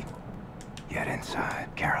breathe. Yet inside,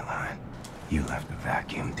 Caroline, you left a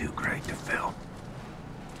vacuum too great to fill.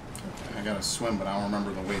 Okay, I gotta swim, but I don't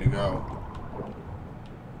remember the way to go.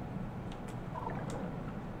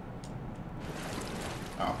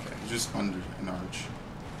 Okay, just under an arch.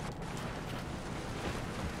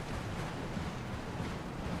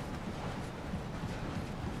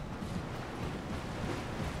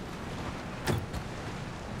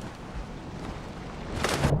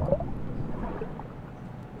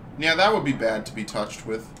 Yeah, that would be bad to be touched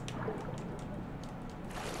with.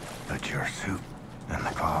 But your suit and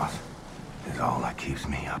the cause is all that keeps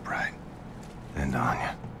me upright. And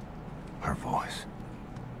Anya, her voice,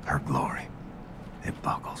 her glory, it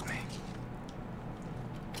buckles me.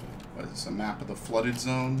 What is this, a map of the flooded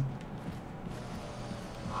zone?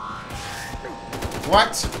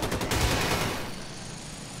 What?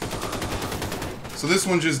 So this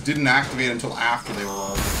one just didn't activate until after they were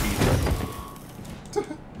all defeated.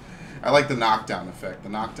 I like the knockdown effect. The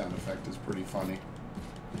knockdown effect is pretty funny.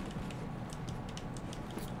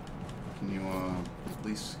 Can you at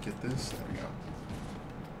least get this? There we go.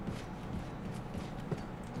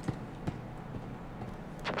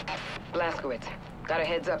 Blazkowicz, got a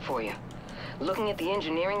heads up for you. Looking at the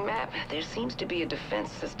engineering map, there seems to be a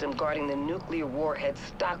defense system guarding the nuclear warhead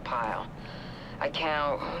stockpile. I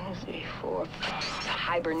count 1, 2, 3, 4, 5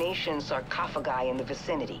 hibernation sarcophagi in the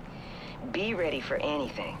vicinity. Be ready for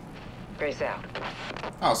anything. Grace out.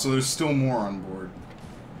 Oh, so there's still more on board.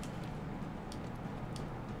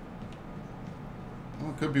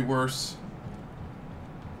 Well, it could be worse.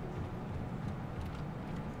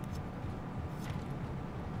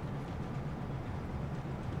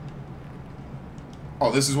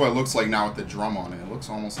 Oh, this is what it looks like now with the drum on it. It looks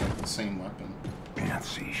almost like the same weapon. Can't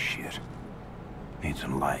see shit. Need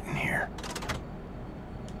some light in here.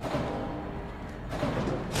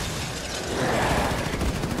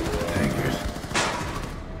 Fingers.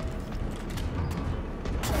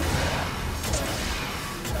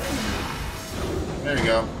 There you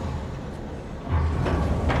go.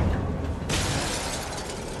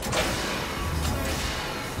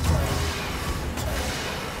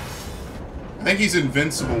 I think he's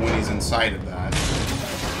invincible when he's inside of that.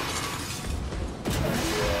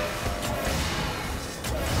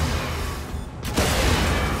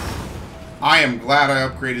 I am glad I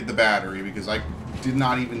upgraded the battery because I did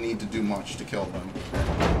not even need to do much to kill them.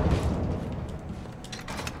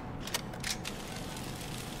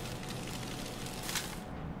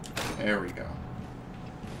 There we go.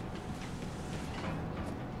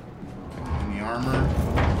 Okay, any armor?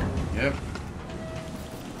 Yep.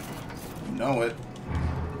 You know it.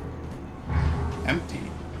 Empty.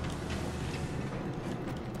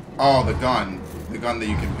 Oh, the gun. The gun that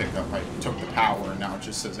you can pick up. I took the power and now it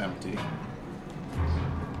just says empty.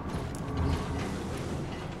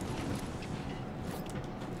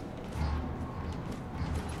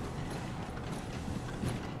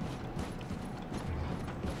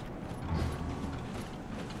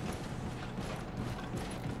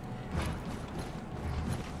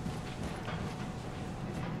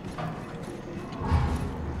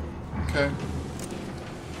 Okay.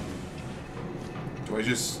 Do I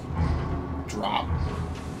just drop?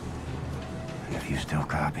 If you still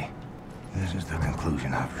copy, this is the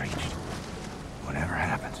conclusion I've reached. Whatever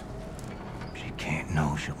happens, she can't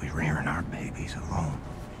know she'll be rearing our babies alone.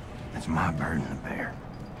 It's my burden to bear,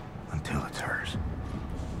 until it's hers.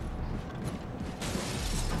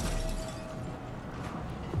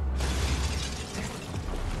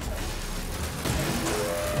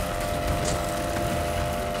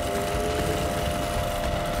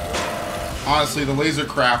 Honestly, the laser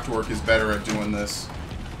craft work is better at doing this.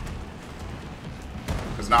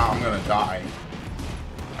 Because now I'm gonna die.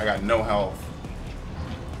 I got no health.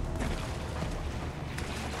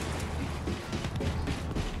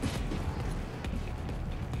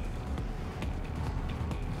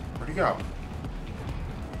 Where'd he go?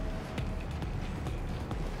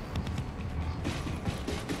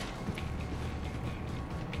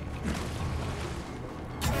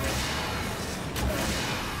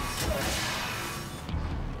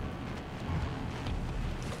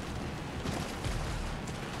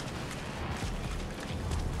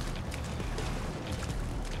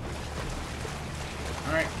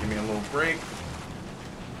 Alright, give me a little break.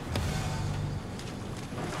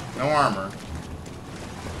 No armor.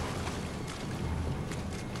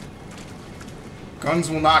 Guns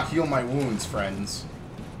will not heal my wounds, friends.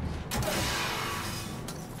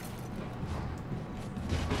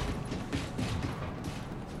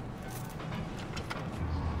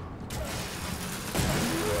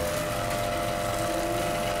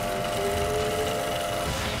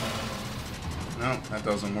 No, that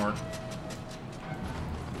doesn't work.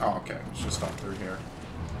 Oh, okay. It's just up through here.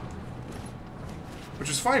 Which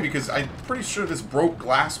is funny because I'm pretty sure this broke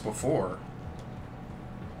glass before.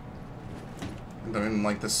 In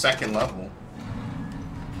like the second level.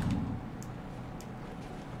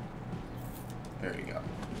 There you go.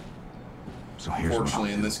 So here's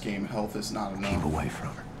Unfortunately, in this game, health is not enough. Keep away from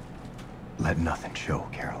her. Let nothing show,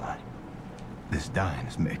 Caroline. This dying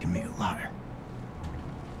is making me a liar.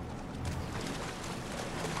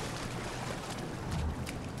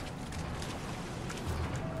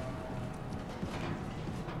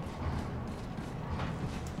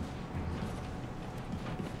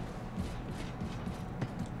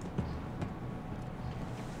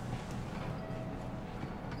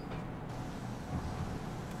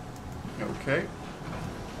 Okay.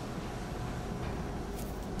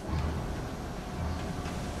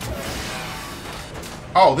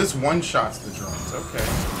 Oh, this one-shots the drones. Okay.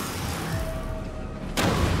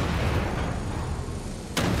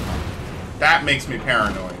 That makes me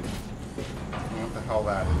paranoid. I don't know what the hell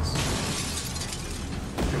that is.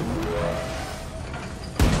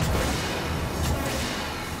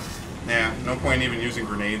 Yeah, no point even using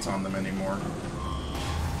grenades on them anymore.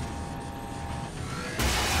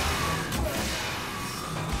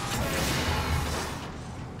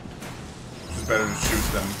 It's better to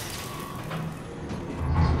shoot them.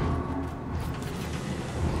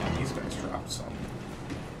 Yeah, these guys dropped some.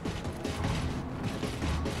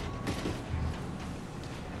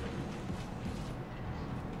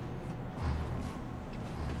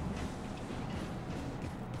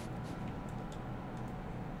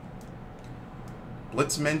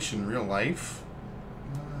 Blitz mention real life.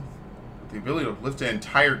 The ability to lift an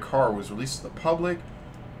entire car was released to the public.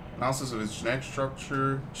 Analysis of his genetic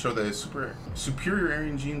structure showed that his superior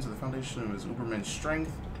Aryan genes are the foundation of his Ubermen's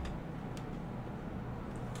strength.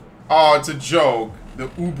 Oh, it's a joke. The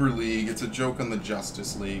Uber League. It's a joke on the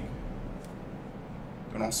Justice League.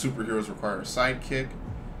 Don't all superheroes require a sidekick?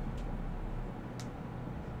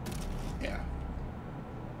 Yeah.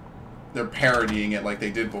 They're parodying it like they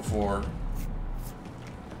did before.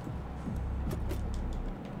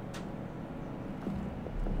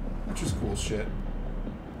 Which is cool shit.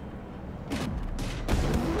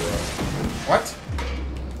 What?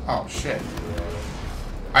 Oh, shit.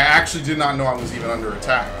 I actually did not know I was even under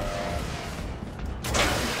attack.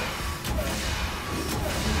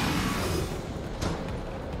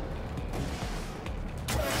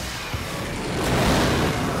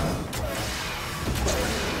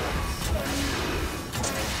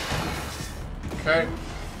 Okay.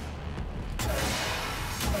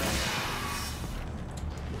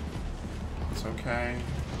 It's okay.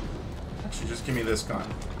 Actually, just give me this gun.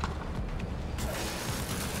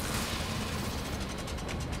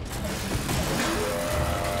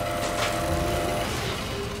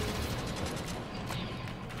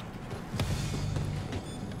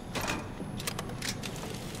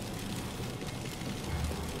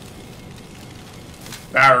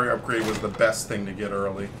 Battery upgrade was the best thing to get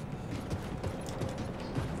early.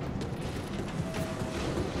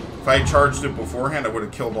 If I had charged it beforehand, I would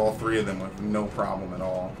have killed all three of them with no problem at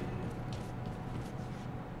all.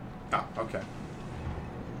 Ah, okay.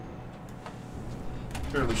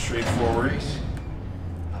 Fairly straightforward.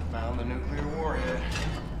 I found the nuclear warhead.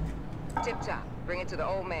 Tip top. Bring it to the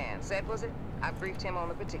old man. Said was it? I briefed him on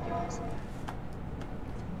the particulars.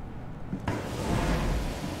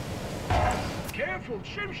 Careful,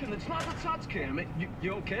 Shimshin, it's not a Satsuki. I mean,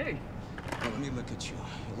 you okay? Oh, let me look at you.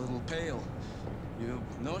 You're a little pale. You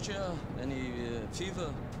nausea? Any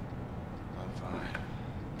fever? I'm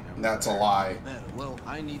fine. That's a lie. Man, well,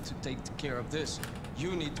 I need to take care of this.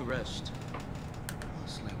 You need to rest. I'll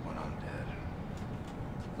sleep when I'm dead.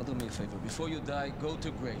 Now do me a favor. Before you die, go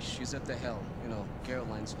to Grace. She's at the helm. You know,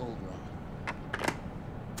 Caroline's old run.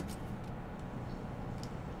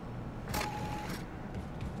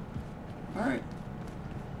 Alright.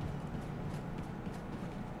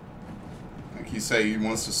 Like he say, he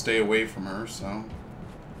wants to stay away from her, so...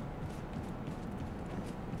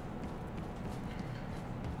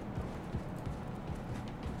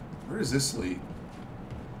 Where does this lead?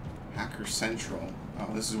 Hacker Central.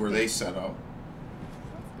 Oh, this is where they set up.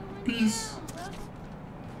 Peace.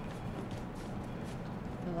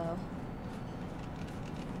 Hello?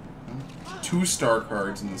 2 star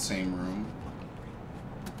cards in the same room.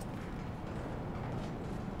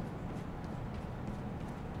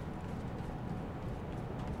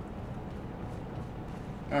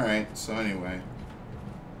 Alright, so anyway.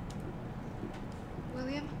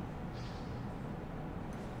 William?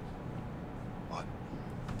 What?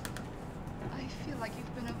 I feel like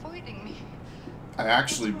you've been avoiding me. I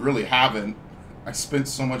actually really haven't. I spent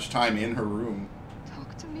so much time in her room.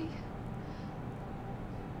 Talk to me.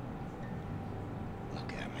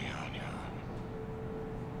 Look at me, Anya.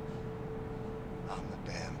 I'm the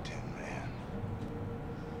damn Tin Man.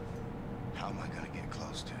 How am I gonna get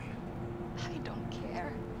close to you? I don't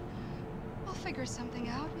care. We'll figure something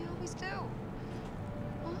out. We always do.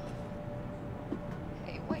 Huh?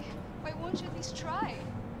 Hey, why won't you at least try?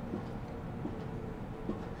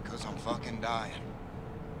 Because I'm fucking dying.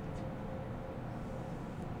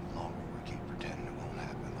 The longer we keep pretending it won't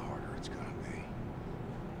happen, the harder it's gonna be.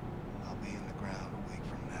 I'll be in the ground a week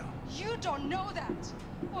from now. You don't know that!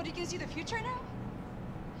 What, you can see the future now?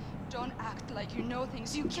 Don't act like you know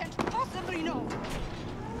things you can't possibly know!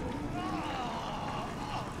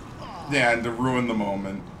 Yeah, and to ruin the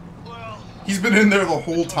moment. He's been in there the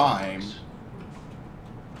whole time.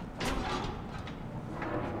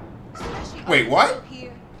 Wait, what?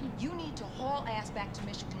 Here, you need to haul ass back to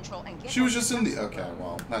mission control. control and get. She was just in the. Okay,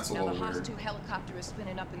 well, that's a now little the Haas weird. 2 helicopter is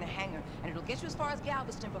spinning up in the hangar, and it'll get you as far as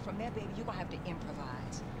Galveston, but from there, baby, you're gonna have to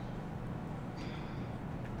improvise.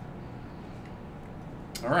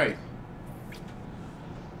 All right.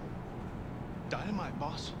 Dynamite,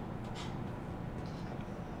 boss.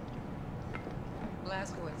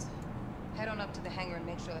 Blazkowicz, head on up to the hangar and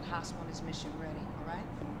make sure that Haas 1 is mission ready, all right?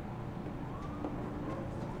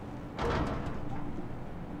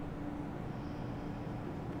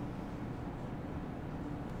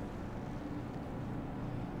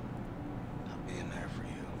 Not being there for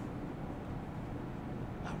you.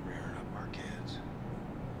 Not rearing up our kids.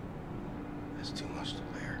 That's too much to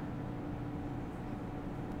bear.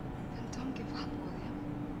 Then don't give up, William.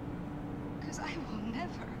 Because I will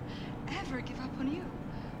never, ever give up on you.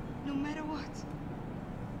 No matter what.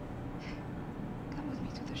 Come with me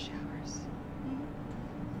to the showers. Hmm?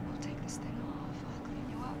 We'll take this thing off. I'll clean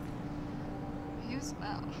you up. You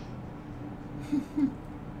smell.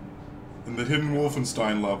 In the hidden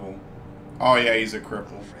Wolfenstein level. Oh yeah, he's a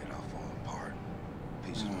cripple. I'm afraid I'll fall apart.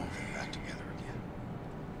 Pieces won't fit back together again.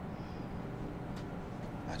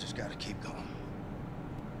 I just gotta keep going.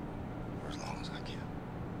 For as long as I can.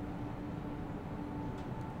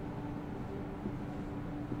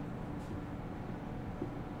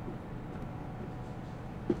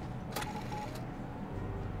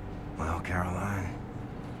 Well, Caroline,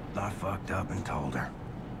 I fucked up and told her.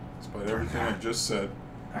 Despite everything I just said.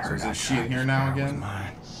 I So heard is she in here now again?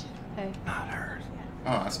 Mine, Hey. not hers.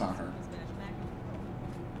 Oh, that's not her.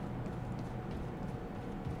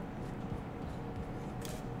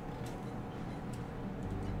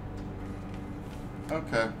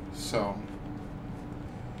 Okay, so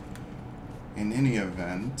in any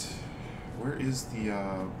event, where is the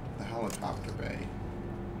helicopter bay?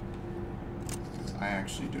 Because I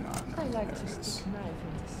actually do not know. I like There to it is. stick knife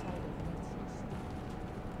in the side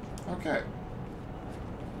of it. Okay.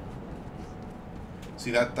 See,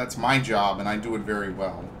 that's my job, and I do it very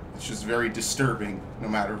well. It's just very disturbing, no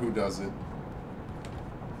matter who does it.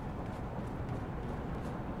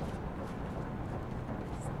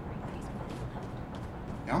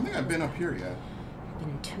 I don't think I've been up here yet. I've been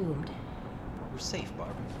entombed. We're safe,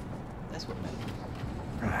 Barbara. That's what matters.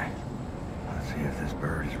 Right. Let's see if this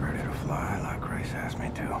bird is ready to fly like Grace asked me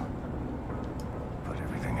to. Put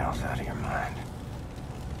everything else out of your mind.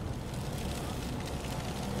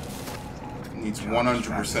 It needs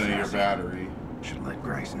 100% of your battery. Should let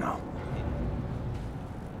Grace know.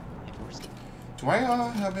 Do I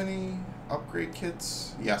have any upgrade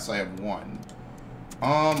kits? Yes, I have one.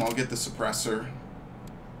 I'll get the suppressor.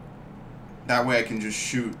 That way I can just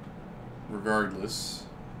shoot regardless.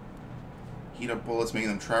 Heat up bullets, making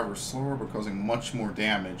them traverse slower but causing much more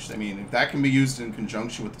damage. I mean, if that can be used in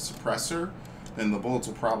conjunction with the suppressor, then the bullets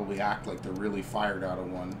will probably act like they're really fired out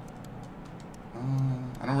of one.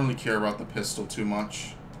 I don't really care about the pistol too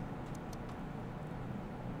much.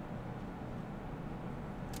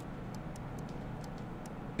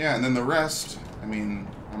 Yeah, and then the rest, I mean,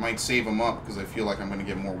 I might save them up because I feel like I'm going to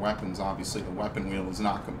get more weapons. Obviously, the weapon wheel is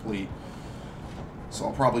not complete. So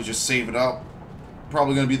I'll probably just save it up.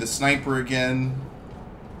 Probably going to be the sniper again.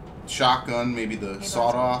 Shotgun, maybe the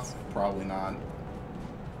sawed-off. Probably not.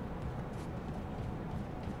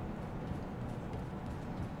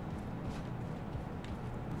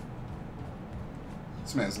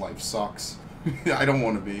 This man's life sucks. I don't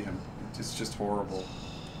want to be him. It's just horrible.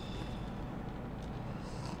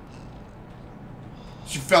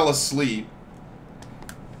 She fell asleep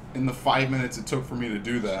in the 5 minutes it took for me to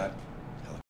do that.